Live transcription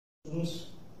Students,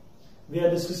 we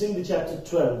are discussing the chapter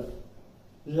 12,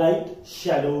 Light,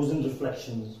 Shadows and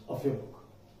Reflections of your book.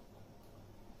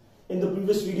 In the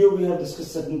previous video, we have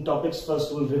discussed certain topics.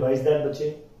 First, we'll revise that,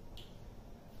 bache.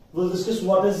 We'll discuss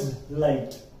what is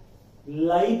light.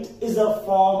 Light is a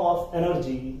form of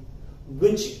energy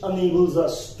which enables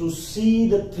us to see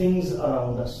the things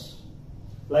around us.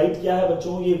 Light क्या है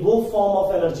बच्चों? ये वो form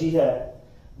of energy है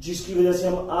जिसकी वजह से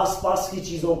हम आसपास की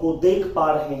चीजों को देख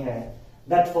पा रहे हैं.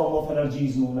 That form of energy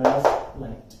is known as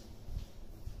light.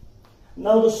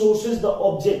 Now the sources, the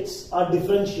objects are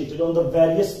differentiated on the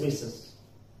various bases.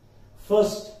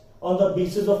 First, on the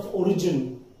basis of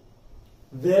origin,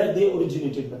 where they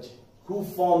originated, bache, who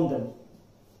formed them.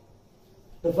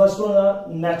 The first one are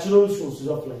natural sources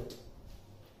of light.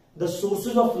 The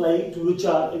sources of light which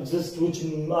are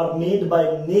made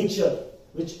by nature,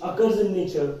 which occurs in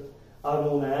nature, are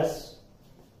known as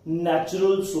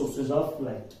natural sources of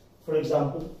light. For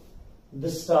example, the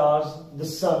stars, the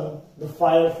sun, the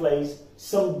fireflies,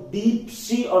 some deep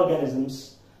sea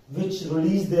organisms which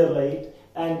release their light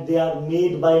and they are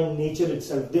made by nature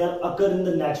itself. They occur in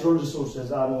the natural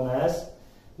resources, are known as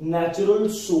natural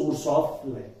source of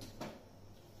light.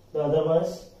 The other one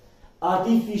is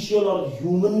artificial or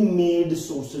human made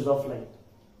sources of light.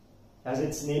 As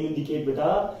its name indicates,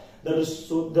 beta, the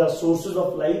sources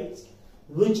of light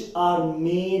which are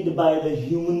made by the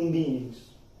human beings,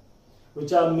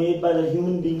 which are made by the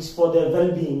human beings for their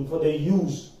well-being, for their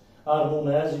use, are known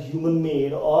as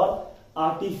human-made or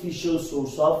artificial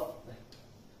source of light.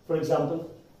 For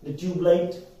example, the tube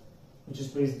light, which is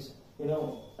placed,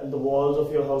 at the walls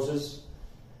of your houses,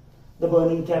 the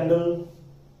burning candle.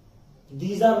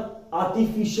 These are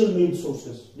artificial-made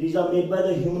sources. These are made by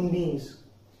the human beings.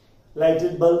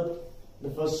 Lighted bulb, the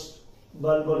first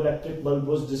bulb or electric bulb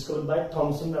was discovered by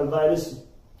Thomson Alva Edison.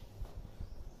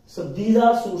 So these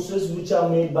are sources which are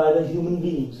made by the human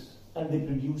beings and they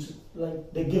produce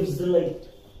light, they gives the light.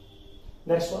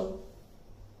 Next one,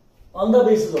 on the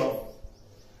basis of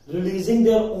releasing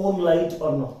their own light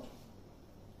or not.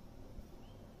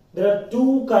 There are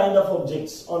two kind of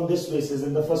objects on this basis,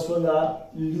 and the first one are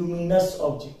luminous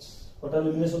objects. What are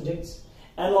luminous objects?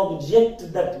 An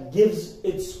object that gives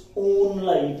its own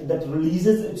light, that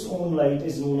releases its own light,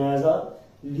 is known as a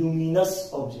luminous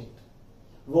object.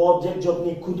 वो object जो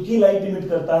अपनी खुद की light emit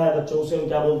करता है बच्चों से हम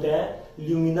क्या बोलते हैं?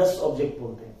 ल्यूमिनस ऑब्जेक्ट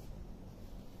बोलते हैं.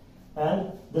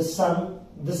 And the sun,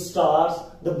 the stars,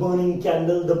 the burning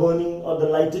candle, the burning और the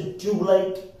lighted tube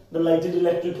light, the lighted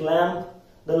electric lamp,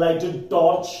 the lighted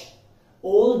torch,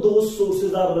 all those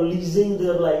sources are releasing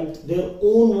their light, their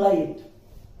own light.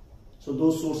 So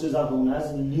those sources are known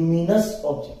as luminous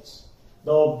objects.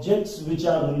 The objects which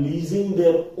are releasing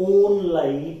their own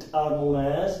light are known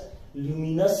as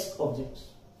luminous objects.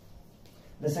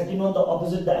 The second one, the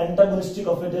opposite, the antagonistic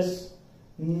of it is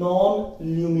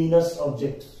non-luminous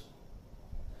objects.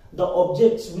 The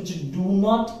objects which do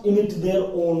not emit their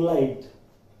own light,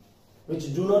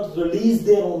 which do not release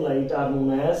their own light, are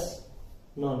known as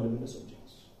non-luminous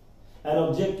objects. An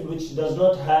object which does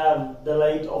not have the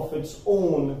light of its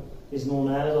own is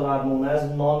known as, or are known as,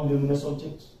 non-luminous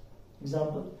objects.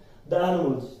 Example, the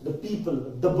animals, the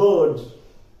people, the birds,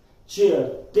 chair,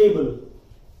 table,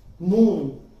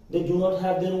 moon, they do not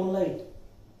have their own light.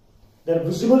 They are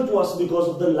visible to us because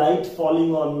of the light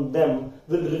falling on them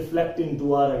will reflect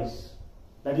into our eyes.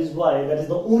 That is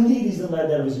the only reason why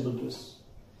they are visible to us.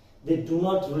 They do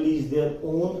not release their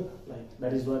own light.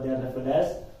 That is why they are referred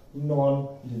as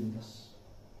non-luminous.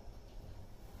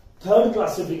 Third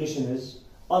classification is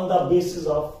on the basis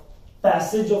of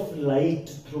passage of light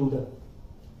through them.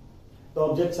 The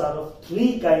objects are of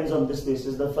three kinds on this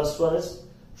basis. The first one is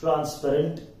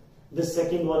transparent, the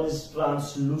second one is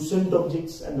translucent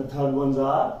objects, and the third ones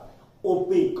are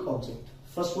opaque objects.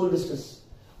 First we'll discuss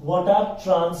what are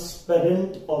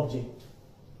transparent objects.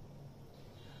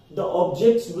 The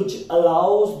objects which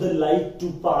allows the light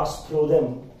to pass through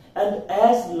them, and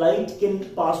as light can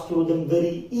pass through them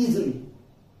very easily,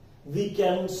 we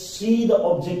can see the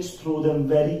objects through them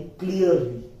very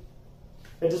clearly.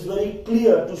 It is very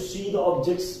clear to see the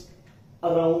objects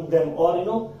around them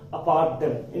or apart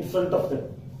them, in front of them.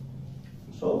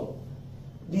 So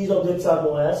these objects are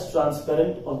known as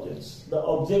transparent objects. The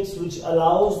objects which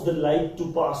allows the light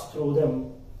to pass through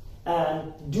them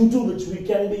and due to which we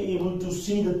can be able to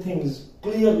see the things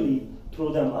clearly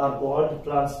through them are called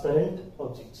transparent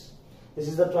objects. This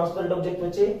is the transparent object,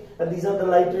 and these are the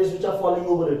light rays which are falling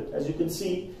over it. As you can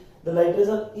see, the light rays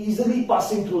are easily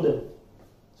passing through them.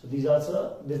 So these are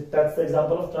that's the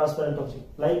example of transparent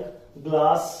object, like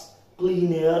glass,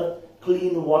 clean air,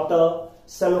 clean water,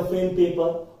 cellophane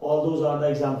paper. All those are the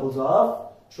examples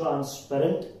of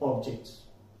transparent objects.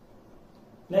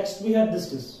 Next we have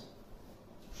discussed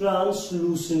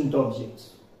translucent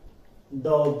objects.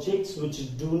 The objects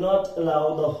which do not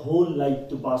allow the whole light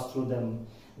to pass through them.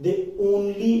 They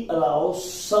only allow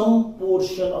some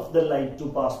portion of the light to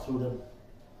pass through them.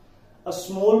 A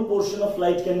small portion of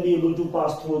light can be able to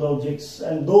pass through the objects,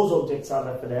 and those objects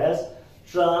are referred as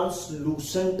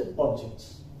translucent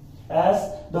objects.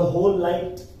 As the whole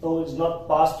light is not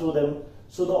passed through them,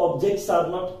 so the objects are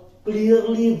not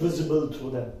clearly visible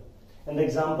through them. And the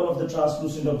example of the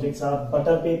translucent objects are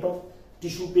butter paper,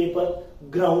 tissue paper,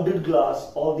 grounded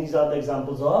glass. All these are the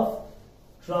examples of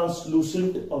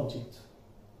translucent objects.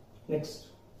 Next,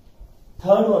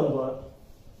 third one were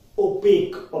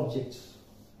opaque objects.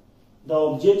 The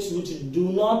objects which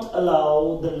do not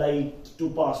allow the light to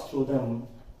pass through them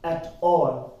at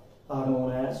all are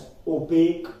known as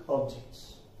opaque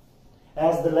objects.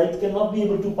 As the light cannot be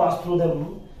able to pass through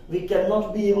them, we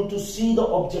cannot be able to see the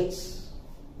objects.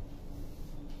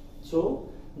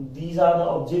 So, these are the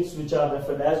objects which are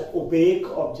referred as opaque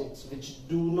objects, which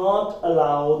do not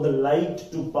allow the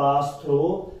light to pass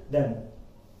through them.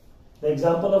 The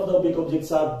example of the opaque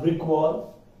objects are brick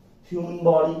wall, human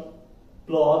body,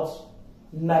 cloths,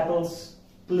 metals,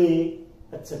 clay,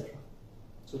 etc.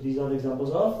 So these are the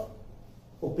examples of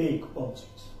opaque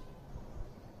objects.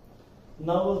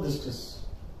 Now we'll discuss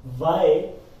why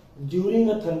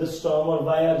during a thunderstorm or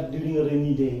why during a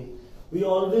rainy day we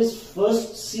always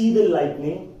first see the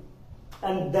lightning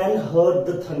and then heard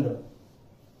the thunder.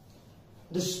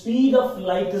 The speed of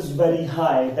light is very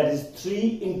high, that is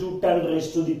 3 into 10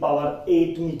 raised to the power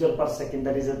 8 meter per second,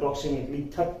 that is approximately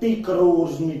 30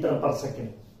 crores meter per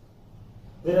second.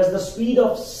 Whereas the speed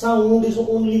of sound is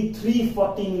only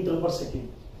 340 meter per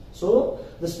second. So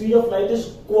the speed of light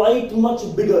is quite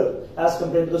much bigger as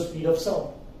compared to the speed of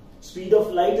sound. Speed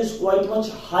of light is quite much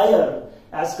higher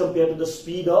as compared to the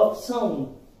speed of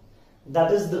sound.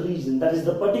 That is the reason, that is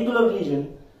the particular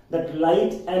reason that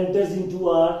light enters into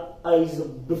our eyes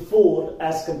before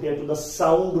as compared to the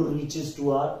sound reaches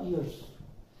to our ears.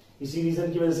 इसी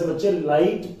reason की वजह से बच्चे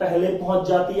light पहले पहुंच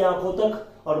जाती है आंखों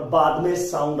तक और बाद में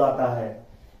साउंड आता है.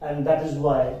 And that is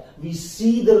why we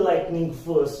see the lightning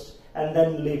first and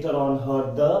then later on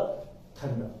heard the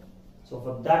thunder. So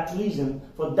for that reason,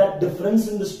 for that difference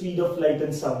in the speed of light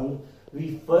and sound,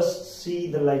 we first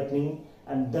see the lightning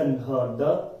and then heard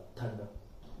the thunder.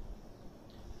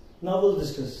 Now we'll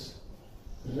discuss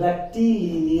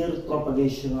rectilinear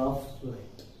propagation of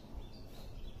light.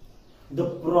 The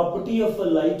property of a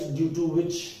light due to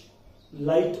which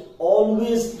light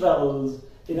always travels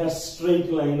in a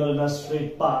straight line or in a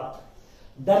straight path,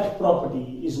 that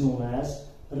property is known as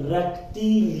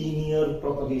rectilinear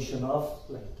propagation of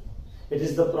light. It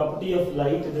is the property of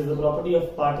light, it is the property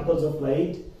of particles of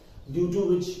light due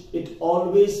to which it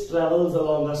always travels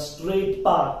along a straight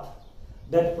path.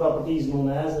 That property is known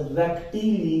as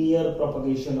rectilinear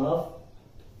propagation of.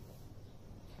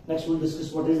 Next we'll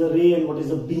discuss what is a ray and what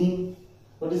is a beam.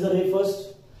 What is a ray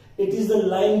first? It is a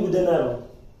line with an arrow,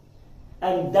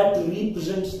 and that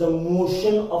represents the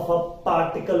motion of a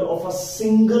particle, of a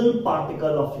single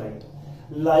particle of light.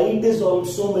 Light is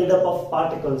also made up of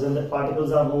particles, and the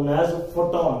particles are known as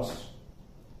photons.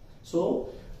 So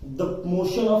the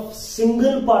motion of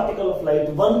single particle of light,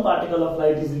 one particle of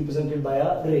light, is represented by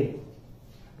a ray.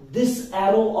 This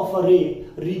arrow of a ray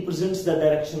represents the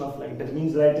direction of light. That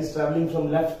means light is traveling from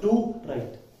left to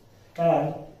right.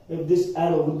 And if this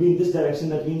arrow would be in this direction,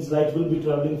 that means light will be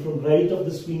traveling from right of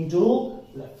the screen to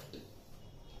left.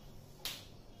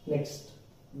 Next,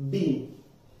 beam.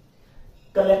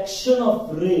 Collection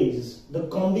of rays, the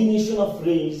combination of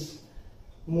rays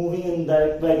moving in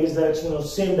various directions or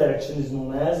same direction is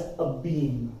known as a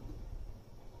beam.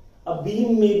 A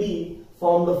beam may be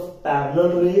formed of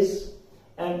parallel rays,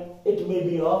 and it may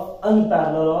be of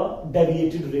unparalleled or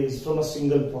deviated rays from a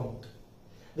single point.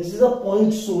 This is a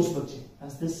point source,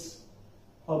 as this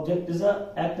object is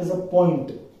act as a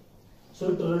point.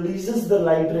 So it releases the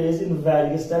light rays in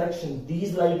various directions.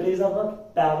 These light rays are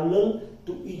not parallel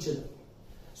to each other.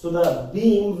 So the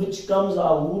beam which comes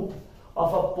out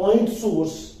of a point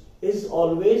source is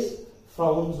always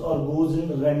found or goes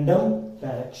in random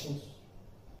directions.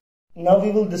 Now we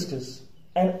will discuss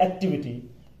an activity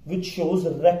which shows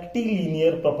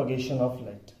rectilinear propagation of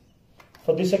light.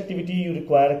 For this activity you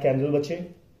require a candle,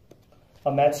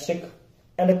 a matchstick,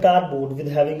 and a cardboard with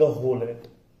having a hole in it.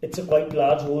 It's a quite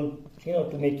large hole,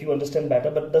 to make you understand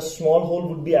better, but the small hole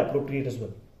would be appropriate as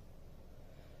well.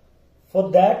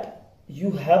 For that,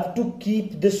 you have to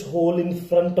keep this hole in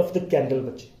front of the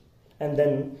candle, and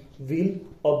then we'll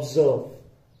observe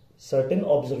certain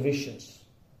observations.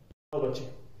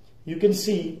 you can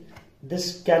see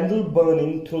this candle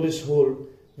burning through this hole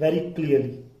very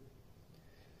clearly.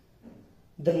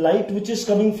 The light which is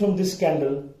coming from this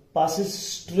candle passes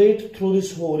straight through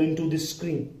this hole into this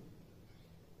screen.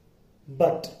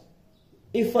 But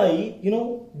if I,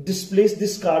 displace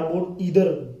this cardboard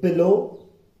either below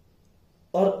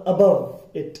or above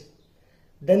it,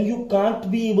 then you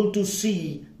can't be able to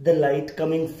see the light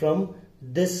coming from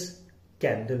this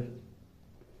candle.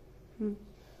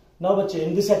 Now, bache,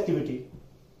 in this activity,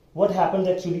 what happens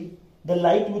actually? The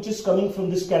light which is coming from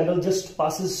this candle just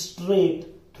passes straight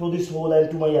through this hole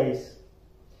and to my eyes.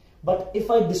 But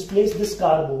if I displace this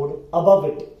cardboard above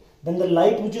it, then the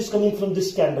light which is coming from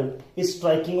this candle is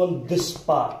striking on this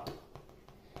part.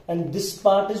 And this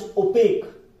part is opaque.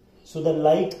 So the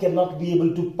light cannot be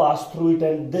able to pass through it,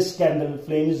 and this candle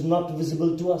flame is not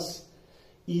visible to us.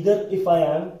 Either if I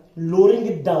am lowering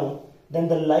it down, then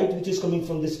the light which is coming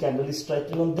from this candle is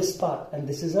striking on this part, and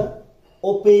this is an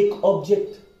opaque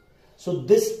object. So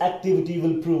this activity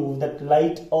will prove that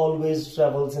light always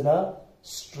travels in a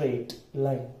straight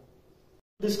line.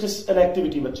 Discuss an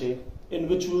activity, bache, in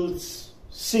which we will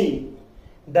see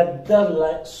that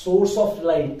the source of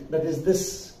light, that is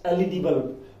this LED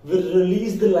bulb, will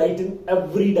release the light in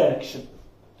every direction.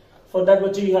 For that,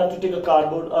 bache, you have to take a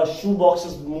cardboard. A shoe box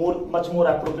is much more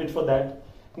appropriate for that.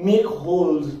 Make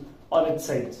holes on its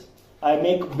sides. I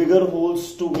make bigger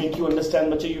holes to make you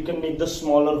understand, bache. You can make the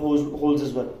smaller holes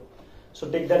as well. So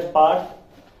take that part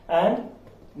and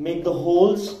make the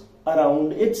holes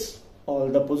around its all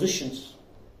the positions.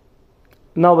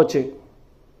 Now, bache,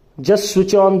 just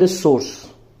switch on this source.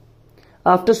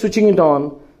 After switching it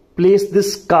on, place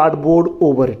this cardboard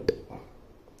over it.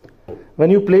 When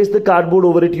you place the cardboard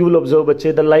over it, you will observe,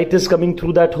 bache, the light is coming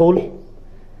through that hole.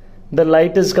 The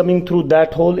light is coming through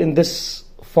that hole in this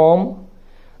form.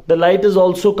 The light is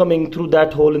also coming through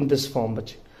that hole in this form,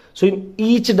 bache. So in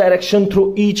each direction,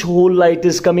 through each hole, light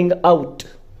is coming out.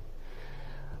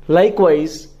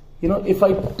 Likewise, if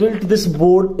I tilt this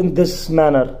board in this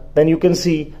manner, then you can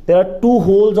see there are two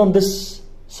holes on this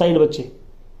side, bache,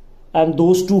 and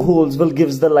those two holes will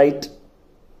give the light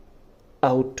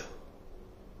out.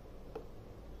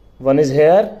 One is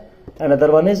here,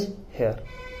 another one is here.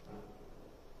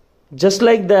 Just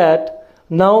like that,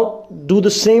 now do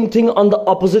the same thing on the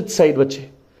opposite side, bache.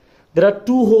 There are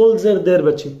two holes there,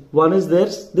 bache. One is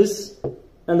this,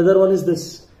 another one is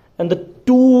this. And the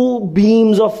two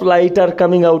beams of light are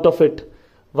coming out of it.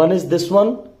 One is this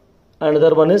one,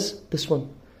 another one is this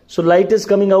one. So light is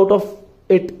coming out of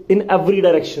it in every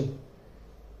direction.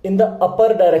 In the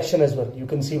upper direction as well, you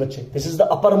can see, bache. This is the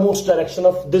uppermost direction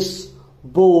of this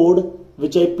board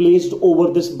which I placed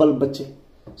over this bulb, bache.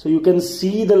 So you can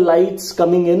see the lights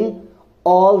coming in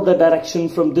all the direction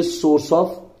from this source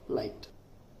of light.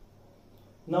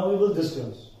 Now we will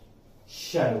discuss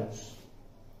shadows.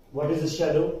 What is a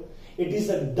shadow? It is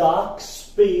a dark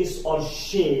space or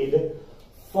shade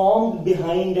formed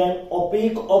behind an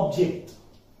opaque object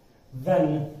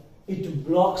when it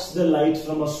blocks the light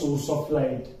from a source of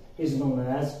light, is known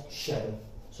as shadow.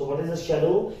 So what is a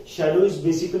shadow? Shadow is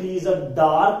basically a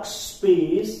dark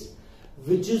space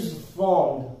which is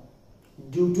formed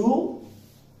due to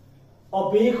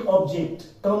opaque object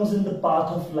comes in the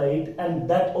path of light, and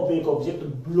that opaque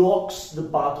object blocks the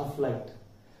path of light.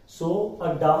 So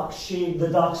a dark shade, the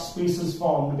dark space is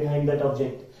formed behind that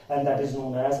object, and that is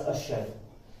known as a shadow.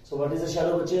 So what is a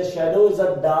shadow? A shadow is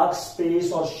a dark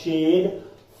space or shade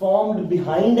formed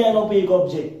behind an opaque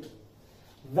object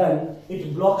when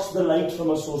it blocks the light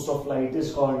from a source of light,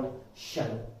 is called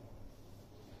shadow.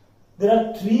 There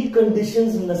are three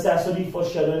conditions necessary for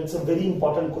shadow. It's a very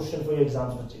important question for your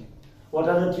exams, bache. What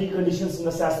are the three conditions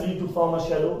necessary to form a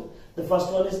shadow? The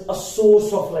first one is a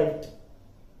source of light.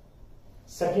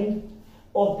 Second,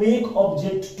 opaque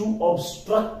object to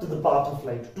obstruct the path of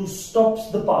light, to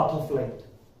stop the path of light.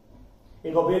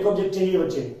 एक opaque object चाहिए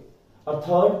बच्चे. और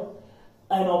third,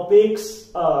 an opaque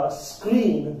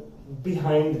screen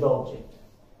behind the object.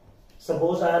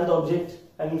 Suppose I am the object,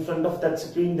 and in front of that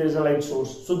screen there is a light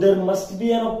source. So there must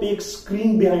be an opaque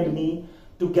screen behind me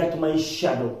to get my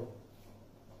shadow.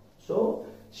 So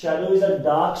shadow is a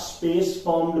dark space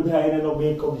formed behind an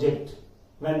opaque object.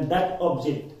 When that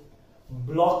object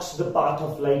blocks the path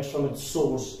of light from its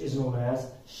source, is known as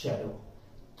shadow.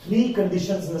 Three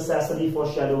conditions necessary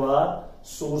for shadow are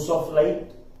source of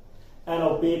light, an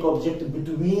opaque object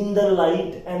between the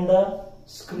light and the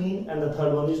screen, and the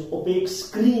third one is opaque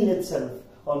screen itself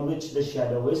on which the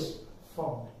shadow is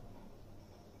formed.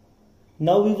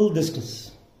 Now we will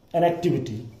discuss an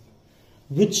activity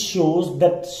which shows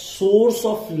that source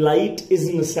of light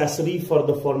is necessary for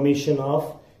the formation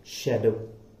of shadow.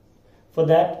 For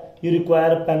that, you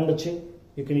require a pen बच्चे,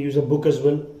 you can use a book as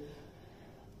well,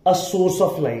 a source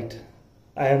of light.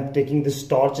 I am taking this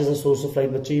torch as a source of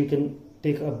light बच्चे, you can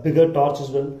take a bigger torch as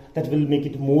well, that will make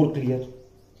it more clear.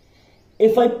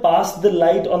 If I pass the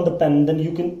light on the pen, then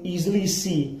you can easily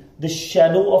see the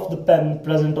shadow of the pen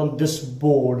present on this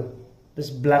board,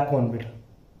 this black one bit.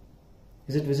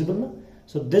 Is it visible now?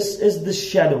 So this is the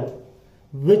shadow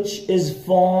which is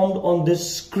formed on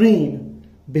this screen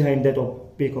behind that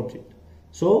opaque object.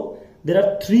 So there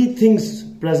are three things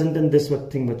present in this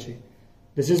thing bache.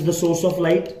 This is the source of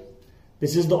light,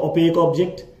 this is the opaque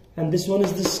object, and this one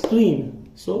is the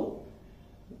screen. So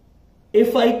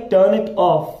if I turn it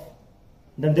off,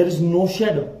 then there is no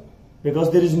shadow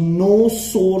because there is no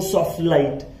source of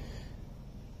light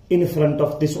in front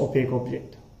of this opaque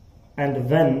object. And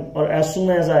when or as soon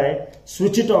as I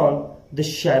switch it on, the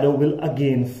shadow will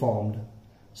again formed.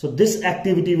 So this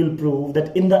activity will prove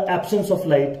that in the absence of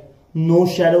light, no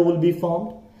shadow will be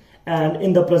formed, and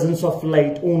in the presence of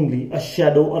light only, a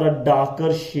shadow or a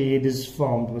darker shade is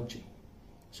formed.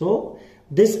 So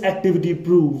this activity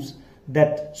proves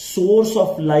that source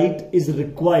of light is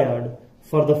required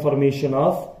for the formation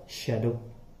of shadow.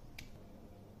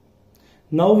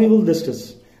 Now we will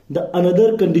discuss the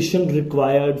another condition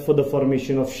required for the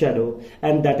formation of shadow,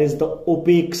 and that is the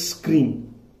opaque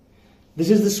screen. This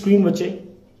is the screen bache,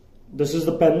 this is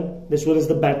the pen, this one is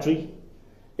the battery.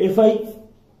 If I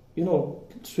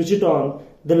switch it on,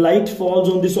 the light falls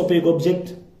on this opaque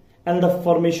object and the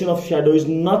formation of shadow is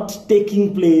not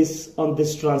taking place on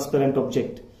this transparent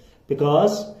object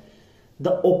because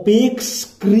the opaque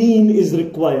screen is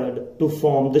required to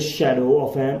form the shadow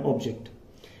of an object.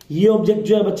 ये object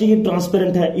जो है बच्चे ये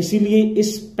transparent है, इसीलिए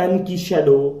इस pen की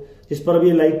shadow जिस पर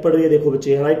अभी लाइट पड़ रही है, देखो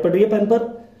बच्चे लाइट पड़ रही है पेन पर,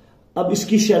 अब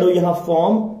इसकी शैडो यहां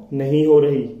फॉर्म नहीं हो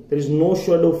रही. There is no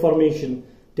shadow formation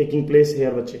taking place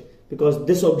here बच्चे because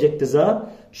this object is a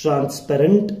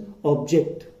transparent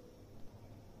object.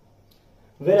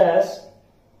 Whereas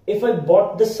if I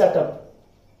bought this setup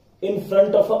in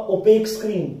front of an opaque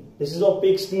screen, this is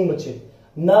opaque screen बच्चे,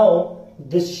 now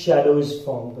this shadow is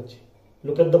formed बच्चे.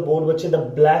 Look at the board bache, the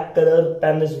black color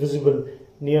pen is visible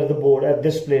near the board at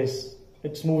this place.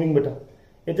 It's moving beta.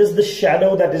 It is the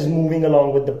shadow that is moving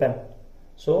along with the pen.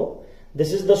 So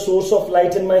this is the source of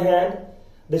light in my hand.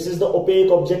 This is the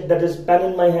opaque object that is pen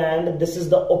in my hand. This is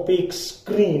the opaque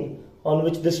screen on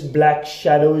which this black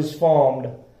shadow is formed.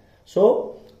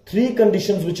 So three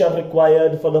conditions which are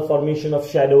required for the formation of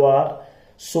shadow are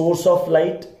source of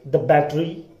light, the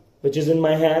battery which is in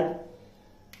my hand,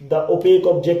 the opaque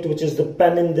object which is the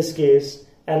pen in this case,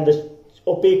 and the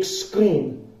opaque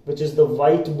screen which is the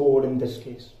whiteboard in this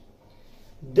case.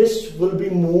 This will be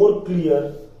more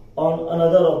clear on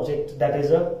another object that is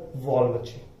a wall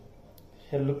bache.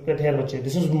 Here, look at here bache.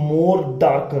 This is more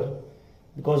darker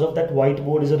because of that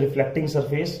whiteboard is a reflecting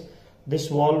surface. This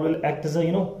wall will act as a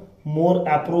more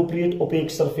appropriate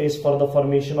opaque surface for the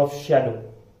formation of shadow.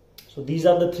 So these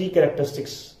are the three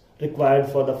characteristics required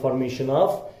for the formation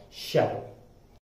of shadow.